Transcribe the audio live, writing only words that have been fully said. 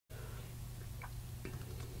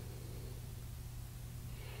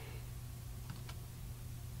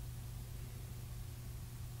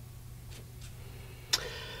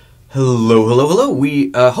Hello, hello, hello.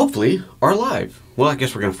 We hopefully are live. Well, I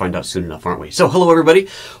guess we're going to find out soon enough, aren't we? So, hello everybody.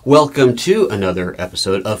 Welcome to another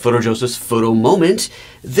episode of PhotoJoseph's Photo Moment.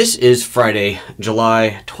 This is Friday,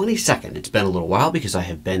 July 22nd. It's been a little while because I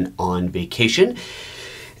have been on vacation.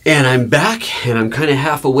 And I'm back, and I'm kind of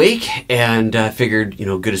half awake, and figured,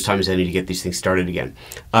 good as time as any to get these things started again.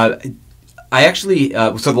 I actually,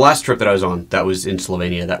 so the last trip that I was on, that was in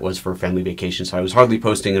Slovenia, that was for a family vacation, so I was hardly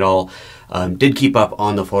posting at all. Did keep up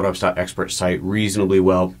on the PhotoJoseph's site reasonably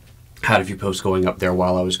well. Had a few posts going up there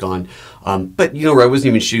while I was gone. But I wasn't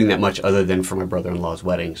even shooting that much other than for my brother-in-law's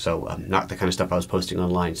wedding, so not the kind of stuff I was posting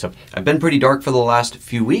online. So I've been pretty dark for the last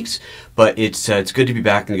few weeks, but it's good to be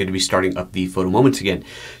back and good to be starting up the photo moments again.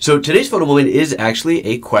 So today's photo moment is actually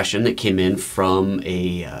a question that came in from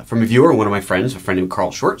a viewer, one of my friends, a friend named Carl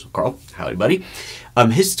Short. So Carl, howdy buddy.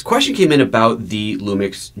 His question came in about the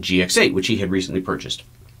LUMIX GX8, which he had recently purchased.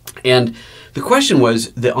 And the question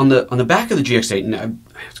was that on the back of the GX8, and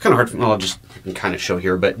it's kind of hard. Well, I can kind of show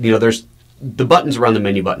here, but there's the buttons around the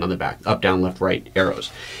menu button on the back: up, down, left, right,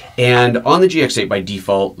 arrows. And on the GX8 by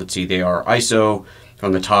default, let's see, they are ISO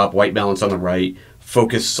on the top, white balance on the right,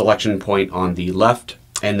 focus selection point on the left,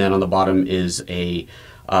 and then on the bottom is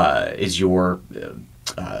your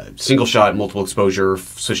single shot, multiple exposure,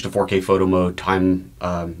 switch to 4K photo mode, time,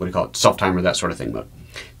 self timer, that sort of thing mode.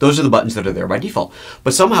 Those are the buttons that are there by default.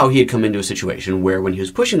 But somehow he had come into a situation where when he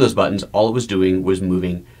was pushing those buttons, all it was doing was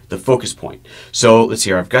moving the focus point. So let's see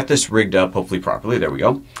here, I've got this rigged up hopefully properly, there we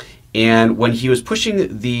go. And when he was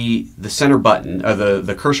pushing the center button,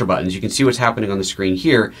 the cursor buttons, you can see what's happening on the screen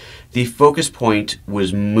here. The focus point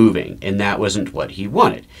was moving, and that wasn't what he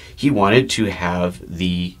wanted. He wanted to have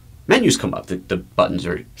the menus come up that the buttons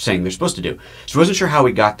are saying they're supposed to do. So he wasn't sure how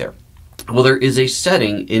he got there. Well, there is a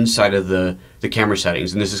setting inside of the camera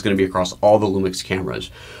settings, and this is going to be across all the LUMIX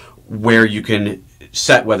cameras, where you can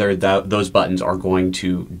set whether those buttons are going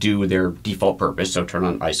to do their default purpose, so turn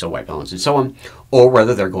on ISO, white balance, and so on, or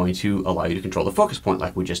whether they're going to allow you to control the focus point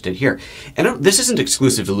like we just did here. And this isn't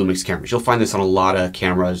exclusive to LUMIX cameras. You'll find this on a lot of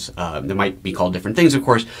cameras. They might be called different things, of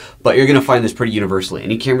course, but you're going to find this pretty universally.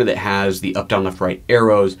 Any camera that has the up, down, left, right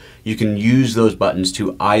arrows, you can use those buttons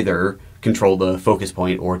to either control the focus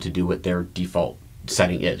point or to do what their default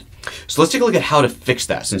setting is. So let's take a look at how to fix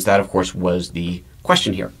that, since that of course was the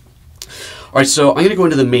question here. All right, so I'm going to go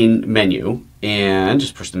into the main menu and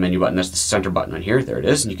just push the menu button. That's the center button on here. There it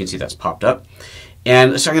is, and you can see that's popped up.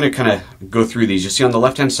 And so I'm going to kind of go through these. You'll see on the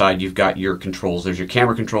left-hand side, you've got your controls. There's your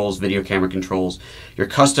camera controls, video camera controls, your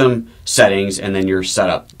custom settings, and then your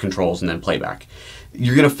setup controls, and then playback.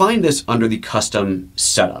 You're going to find this under the custom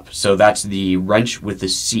setup. So that's the wrench with the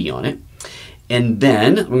C on it. And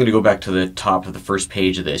then I'm going to go back to the top of the first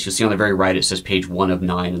page of this. You'll see on the very right it says page 1 of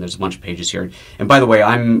 9, and there's a bunch of pages here. And by the way,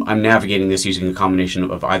 I'm navigating this using a combination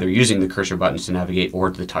of either using the cursor buttons to navigate or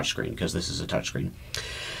the touchscreen, because this is a touchscreen.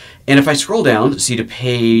 And if I scroll down, see to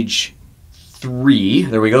page 3,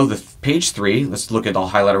 there we go, page 3, let's look at, I'll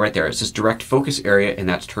highlight it right there. It says direct focus area, and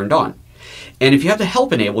that's turned on. And if you have the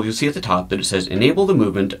help enabled, you'll see at the top that it says enable the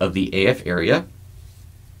movement of the AF area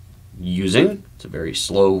using, it's a very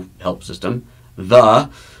slow help system, I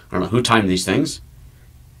don't know who timed these things,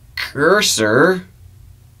 cursor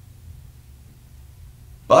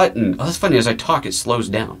button. Oh, that's funny, as I talk it slows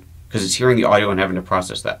down because it's hearing the audio and having to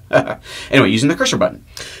process that. Anyway, using the cursor button.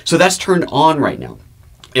 So that's turned on right now.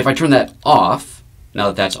 If I turn that off, now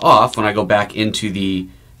that that's off, when I go back into the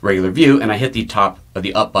regular view and I hit the top of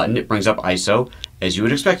the up button, it brings up ISO as you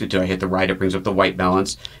would expect it to. I hit the right, it brings up the white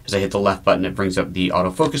balance. As I hit the left button, it brings up the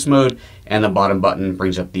autofocus mode, and the bottom button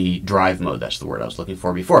brings up the drive mode. That's the word I was looking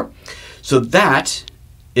for before. So that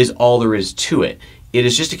is all there is to it. It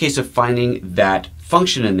is just a case of finding that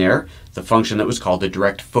function in there, the function that was called the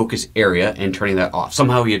direct focus area, and turning that off.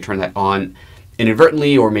 Somehow he had turned that on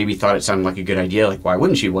inadvertently, or maybe thought it sounded like a good idea, like why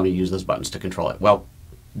wouldn't you want to use those buttons to control it? Well,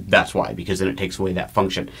 that's why, because then it takes away that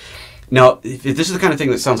function. Now, if this is the kind of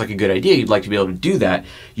thing that sounds like a good idea, you'd like to be able to do that,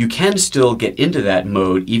 you can still get into that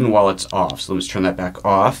mode even while it's off. So let's turn that back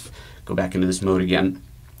off, go back into this mode again.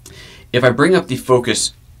 If I bring up the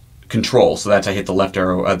focus control, so that's I hit the left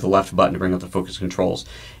arrow, the left button to bring up the focus controls,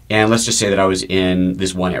 and let's just say that I was in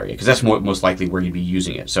this one area, because that's most likely where you'd be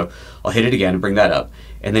using it. So I'll hit it again and bring that up,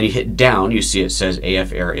 and then you hit down, you see it says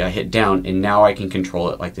AF area, I hit down, and now I can control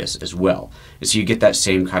it like this as well. And so you get that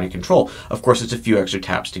same kind of control. Of course, it's a few extra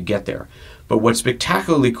taps to get there. But what's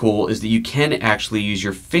spectacularly cool is that you can actually use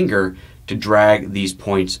your finger to drag these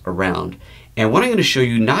points around. And what I'm going to show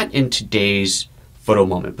you, not in today's photo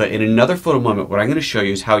moment, but in another photo moment, what I'm going to show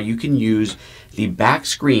you is how you can use the back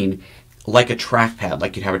screen like a trackpad,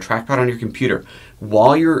 like you'd have a trackpad on your computer.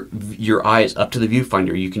 While your eye is up to the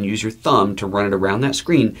viewfinder, you can use your thumb to run it around that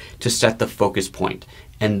screen to set the focus point.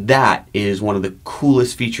 And that is one of the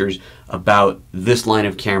coolest features about this line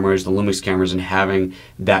of cameras, the LUMIX cameras, and having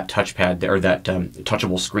that touchpad there, or that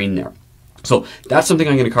touchable screen there. So that's something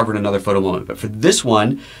I'm going to cover in another photo moment. But for this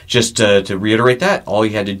one, just to reiterate that, all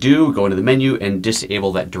you had to do, go into the menu and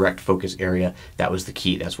disable that direct focus area. That was the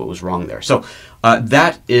key. That's what was wrong there. So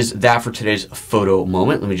that is that for today's photo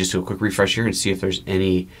moment. Let me just do a quick refresh here and see if there's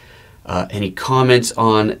any comments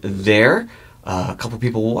on there. A couple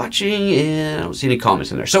people watching, and I don't see any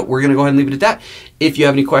comments in there. So we're going to go ahead and leave it at that. If you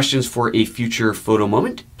have any questions for a future photo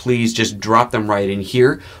moment, please just drop them right in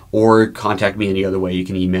here, or contact me any other way. You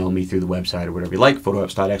can email me through the website or whatever you like,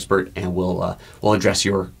 photoapps.expert, and we'll address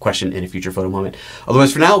your question in a future photo moment.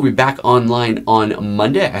 Otherwise, for now, we'll be back online on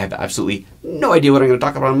Monday. I have absolutely no idea what I'm going to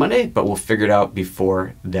talk about on Monday, but we'll figure it out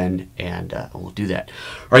before then, and we'll do that.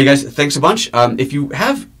 All right, you guys, thanks a bunch. If you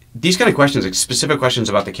have these kind of questions, like specific questions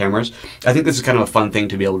about the cameras, I think this is kind of a fun thing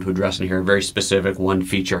to be able to address in here. A very specific one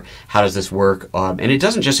feature. How does this work? And it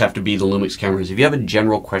doesn't just have to be the LUMIX cameras. If you have a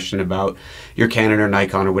general question about your Canon or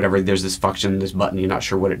Nikon or whatever, there's this function, this button, you're not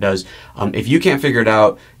sure what it does. If you can't figure it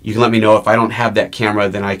out, you can let me know. If I don't have that camera,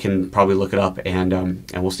 then I can probably look it up, and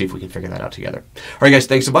we'll see if we can figure that out together. All right, guys,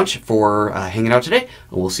 thanks a bunch for hanging out today,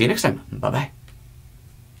 and we'll see you next time. Bye-bye.